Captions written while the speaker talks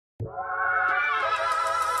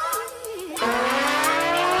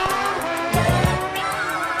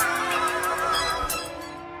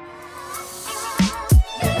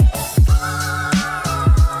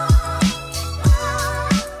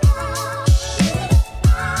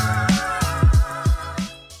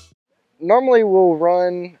normally we'll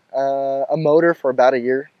run a motor for about a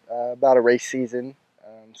year, about a race season.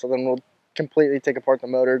 So then we'll completely take apart the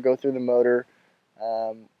motor, go through the motor.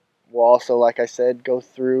 We'll also, like I said, go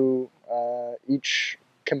through each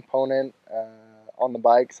component on the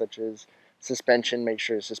bike, such as suspension, make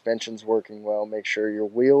sure the suspension's working well, make sure your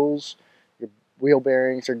wheel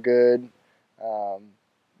bearings are good.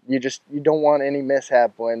 You don't want any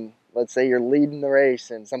mishap when, let's say, you're leading the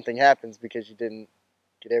race and something happens because you didn't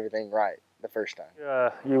get everything right the first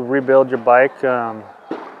time. You rebuild your bike.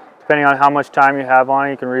 Depending on how much time you have on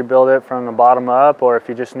it, you can rebuild it from the bottom up, or if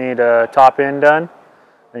you just need a top end done,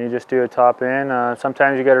 then you just do a top end.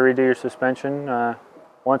 Sometimes you got to redo your suspension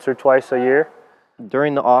once or twice a year.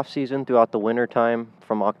 During the off season, throughout the winter time,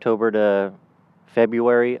 from October to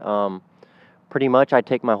February, pretty much I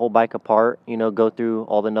take my whole bike apart, go through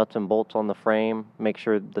all the nuts and bolts on the frame, make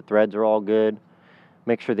sure the threads are all good,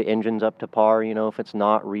 make sure the engine's up to par, if it's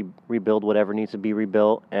not, rebuild whatever needs to be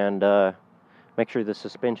rebuilt, and make sure the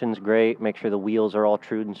suspension's great, make sure the wheels are all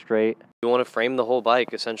true and straight. You want to frame the whole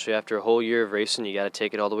bike. Essentially, after a whole year of racing, you got to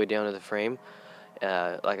take it all the way down to the frame.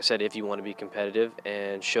 Like I said, if you want to be competitive,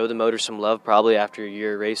 and show the motor some love probably after a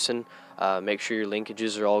year of racing. Make sure your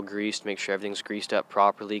linkages are all greased, make sure everything's greased up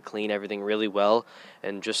properly, clean everything really well,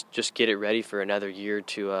 and just get it ready for another year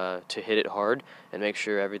to hit it hard, and make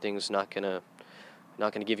sure everything's not gonna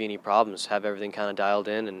give you any problems. Have everything kind of dialed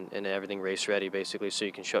in and everything race ready, basically, so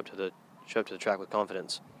you can show up to the track with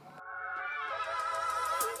confidence.